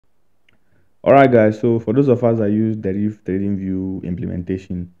All right, guys. So for those of us that use Deriv TradingView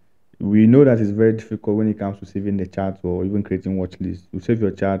implementation, we know that it's very difficult when it comes to saving the chart or even creating watch lists. To save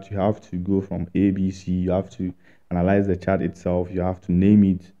your chart, you have to go from A, B, C. You have to analyze the chart itself. You have to name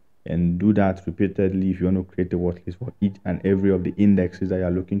it and do that repeatedly if you want to create a watch list for each and every of the indexes that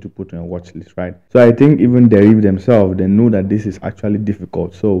you're looking to put on your watch list, right? So I think even Deriv themselves, they know that this is actually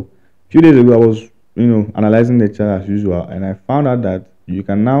difficult. So a few days ago, I was analyzing the chart as usual, and I found out that you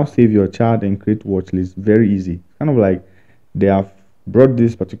can now save your chart and create watch lists very easy. It's kind of like they have brought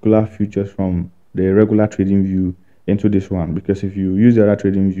these particular features from the regular trading view into this one, because if you use the other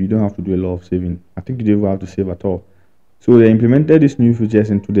trading view, you don't have to do a lot of saving. I think you don't even have to save at all. So they implemented these new features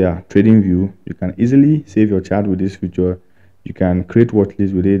into their trading view. You can easily save your chart with this feature. You can create watch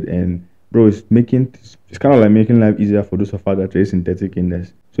lists with it, and bro, it's kind of like making life easier for those of us that trade synthetic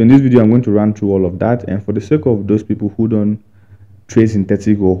index. So in this video, I'm going to run through all of that, and for the sake of those people who don't trade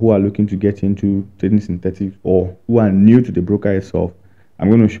synthetic or who are looking to get into trading synthetic or who are new to the broker itself, I'm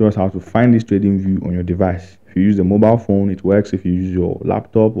going to show us how to find this trading view on your device. If you use the mobile phone, it works. If you use your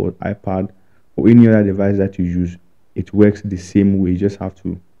laptop or iPad or any other device that you use, it works the same way. You just have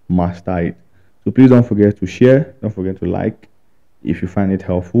to master it. So please don't forget to share, don't forget to like if you find it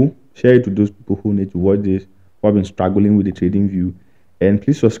helpful. Share it to those people who need to watch this, who have been struggling with the trading view, and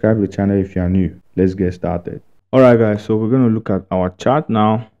please subscribe to the channel if you are new. Let's get started. All right, guys, so we're going to look at our chart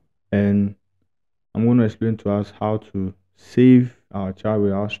now, and I'm going to explain to us how to save our chart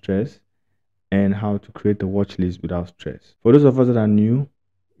without stress and how to create a watch list without stress. For those of us that are new,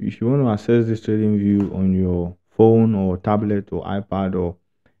 if you want to access this trading view on your phone or tablet or iPad or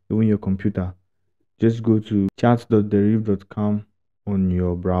even your computer, just go to charts.deriv.com on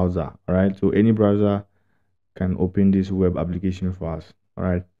your browser. All right, so any browser can open this web application for us. All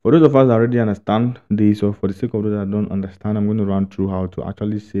right, for those of us that already understand this, or for the sake of those that don't understand, I'm going to run through how to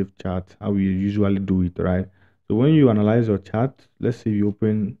actually save charts, how we usually do it. Right, so when you analyze your chart, let's say you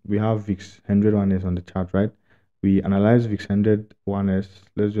open, we have VIX 100 1s on the chart, right? We analyze VIX 100 1s.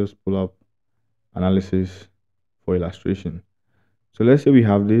 Let's just pull up analysis for illustration. So let's say we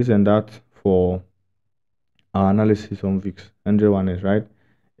have this and that for our analysis on VIX 100 1s, right?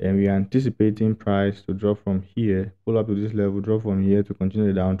 And we are anticipating price to drop from here, pull up to this level, drop from here to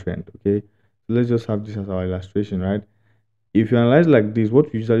continue the downtrend. Okay, so let's just have this as our illustration, right? If you analyze like this,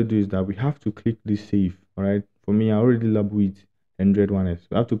 what we usually do is that we have to click this save. All right, for me, I already label it 100 1s.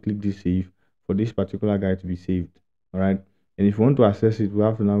 We have to click this save for this particular guy to be saved. All right, and if you want to access it, we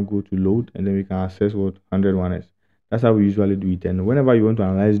have to now go to load, and then we can access what 100 1s. That's how we usually do it. And whenever you want to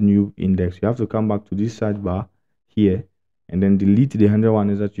analyze new index, you have to come back to this search bar here and then delete the 100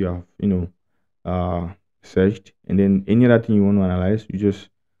 1s that you have searched, and then any other thing you want to analyze, you just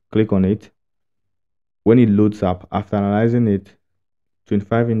click on it. When it loads up, after analyzing it,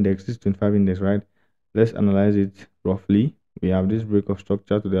 25 index, this 25 index, right? Let's analyze it roughly. We have this break of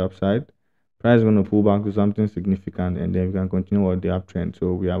structure to the upside. Price is going to pull back to something significant, and then we can continue with the uptrend.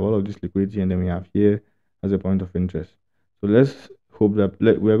 So we have all of this liquidity, and then we have here as a point of interest. So let's hope that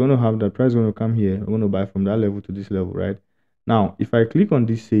we are going to have that price going to come here. We're going to buy from that level to this level, right? Now, if I click on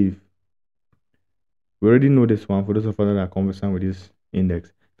this save, we already know this one for those of us that are conversant with this index.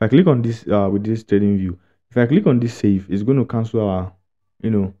 If I click on this with this trading view, if I click on this save, it's going to cancel our,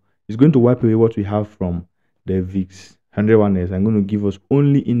 it's going to wipe away what we have from the VIX 100 1s. I'm going to give us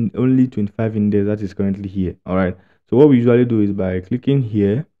only 25 index that is currently here. All right. So what we usually do is by clicking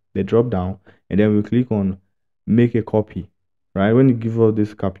here, the drop down, and then we click on make a copy. Right. When you give us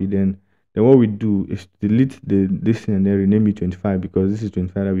this copy, then what we do is delete this thing and then rename it 25, because this is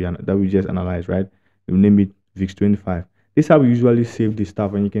 25 that we just analyzed, right? We name it VIX 25. This is how we usually save this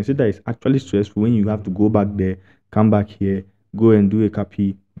stuff, and you can see that it's actually stressful when you have to go back there, come back here, go and do a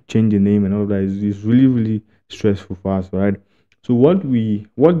copy, change the name and all of that. It's really stressful for us, right? So what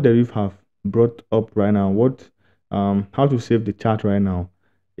Deriv have brought up right now, how to save the chart right now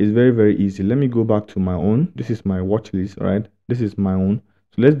is very easy. Let me go back to my own. This is my watch list, right? This is my own.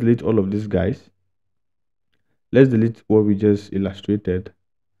 So let's delete all of these guys. Let's delete what we just illustrated,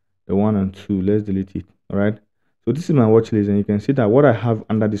 the 1 and 2. Let's delete it. All right, so this is my watch list, and you can see that what I have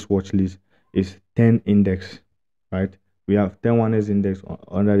under this watch list is 10 index, right? We have 10 1s index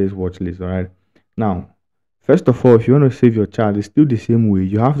under this watch list. All right, now first of all, if you want to save your chart, it's still the same way.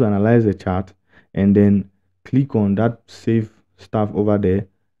 You have to analyze the chart and then click on that save stuff over there.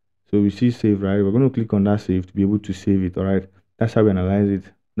 So we see save, right? We're going to click on that save to be able to save it. All right, that's how we analyze it.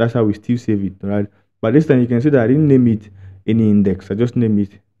 That's how we still save it. All right, but this time you can see that I didn't name it any index. I just named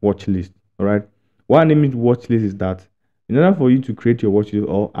it watch list. All right, why I name it watch list is that in order for you to create your watch list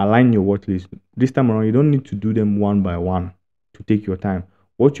or align your watch list this time around, you don't need to do them one by one to take your time.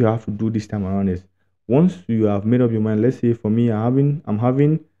 what you have to do this time around is, once you have made up your mind, let's say for me, I'm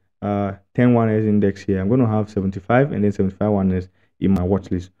having 10 1S index here. I'm going to have 75 and then 75 1S in my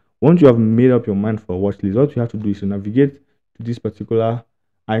watch list. Once you have made up your mind for a watch list, what you have to do is to navigate to this particular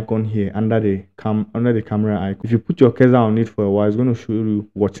icon here under the camera icon. If you put your cursor on it for a while, it's going to show you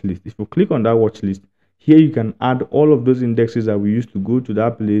watch list. If you click on that watch list, here you can add all of those indexes that we used to go to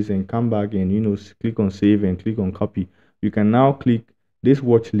that place and come back and click on save and click on copy. You can now click this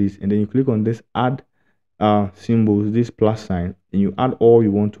watch list and then you click on this add symbols, this plus sign, and you add all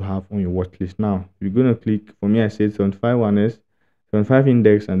you want to have on your watch list. Now you're going to click, for me I said 75 1S, 75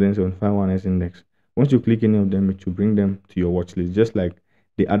 index, and then 75 1S index. Once you click any of them, it will bring them to your watch list, just like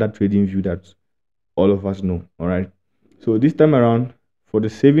the other trading view that all of us know. All right, so this time around, for the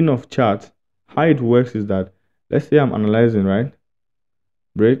saving of charts, how it works is that, let's say I'm analyzing, right,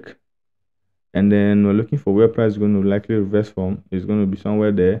 break, and then we're looking for where price is going to likely reverse from. It's going to be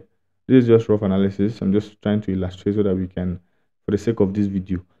somewhere there. This is just rough analysis. I'm just trying to illustrate so that we can, for the sake of this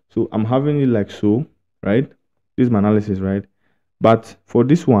video, so I'm having it like so, right? This is my analysis, right? But for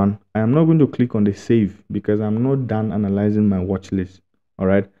this one, I am not going to click on the save because I'm not done analyzing my watch list. All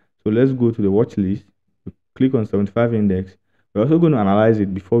right, so let's go to the watch list, click on 75 index. We're also going to analyze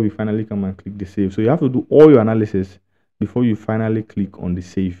it before we finally come and click the save. So you have to do all your analysis before you finally click on the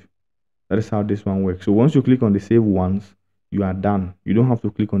save. That is how this one works. So once you click on the save once, you are done. You don't have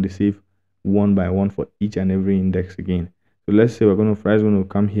to click on the save one by one for each and every index again. So let's say price going to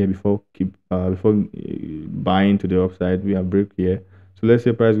come here before buying to the upside. We have break here. So let's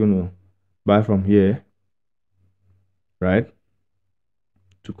say price going to buy from here, right,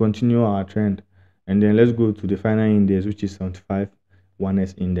 to continue our trend. And then let's go to the final index, which is 75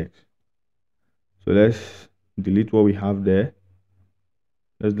 1S index. So let's delete what we have there.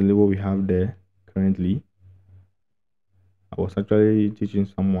 Let's delete what we have there currently. I was actually teaching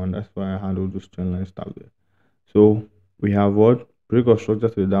someone, that's why I had all those trend line stuff there. So we have what? Break of structure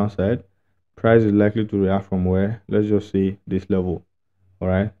to the downside. Price is likely to react from where? Let's just say this level. All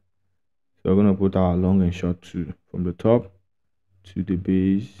right, so we're going to put our long and short from the top to the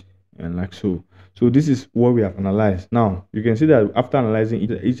base, and like so. So this is what we have analyzed. Now you can see that after analyzing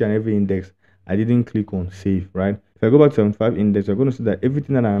each and every index, I didn't click on save, right? If I go back to 75 index, you're going to see that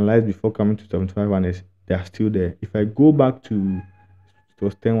everything that I analyzed before coming to 75 1S, they are still there. If I go back to, it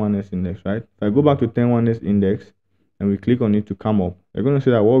was 10 1S index, right? If I go back to 10 1S index and we click on it to come up, you're going to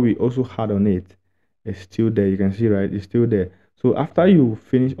see that what we also had on it is still there. You can see, right, it's still there. So after you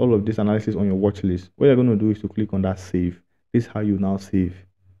finish all of this analysis on your watch list, what you're going to do is to click on that save. This is how you now save.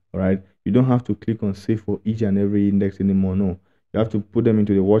 All right, you don't have to click on save for each and every index anymore. No, you have to put them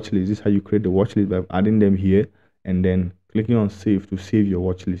into the watch list. This is how you create the watch list, by adding them here and then clicking on save to save your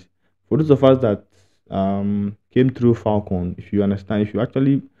watch list. For those of us that came through Falcon, if you understand, if you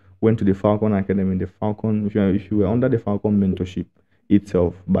actually went to the Falcon Academy, the Falcon, if you were under the Falcon mentorship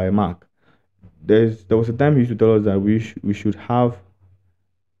itself by Mark, there was a time he used to tell us that we should have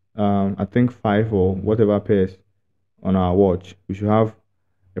I think 5 or whatever pairs on our watch. We should have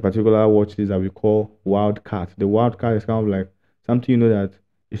a particular watch list that we call wildcard. The wildcard is kind of like something that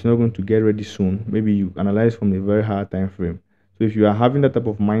it's not going to get ready soon. Maybe you analyze from a very hard time frame. So if you are having that type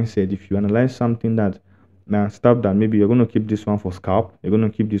of mindset, if you analyze something that stuff that maybe you're going to keep this one for scalp, you're going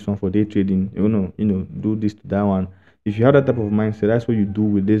to keep this one for day trading, you're going to do this to that one. If you have that type of mindset, that's what you do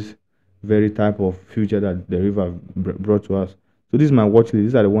with this very type of future that Deriv brought to us. So this is my watch list.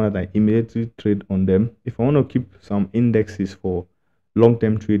 These are the ones that I immediately trade on them. If I want to keep some indexes for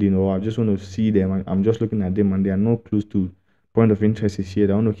long-term trading, or I just want to see them, I'm just looking at them and they are not close to point of interest is here,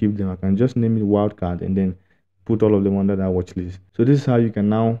 I want to keep them, I can just name it wildcard and then put all of them under that watch list. So this is how you can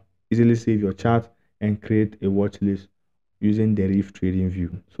now easily save your chart and create a watch list using Deriv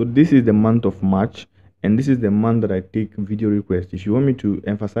TradingView. So this is the month of March, and this is the month that I take video requests. If you want me to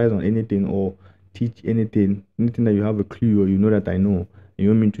emphasize on anything or teach anything that you have a clue or you know that I know, and you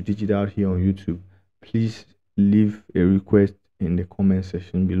want me to teach it out here on YouTube, please leave a request in the comment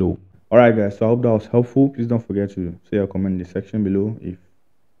section below. All right guys, so I hope that was helpful. Please don't forget to say your comment in the section below if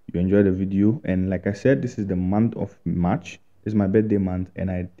you enjoyed the video. And like I said, this is the month of March. This is my birthday month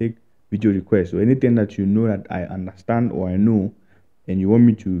and I take video requests. So anything that you know that I understand or I know and you want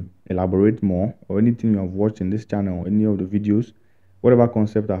me to elaborate more, or anything you have watched in this channel or any of the videos, whatever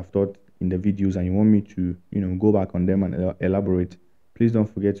concept I've taught in the videos and you want me to go back on them and elaborate, please don't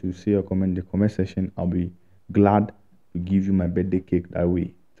forget to say your comment in the comment section. I'll be glad to give you my birthday cake that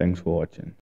way. Thanks for watching.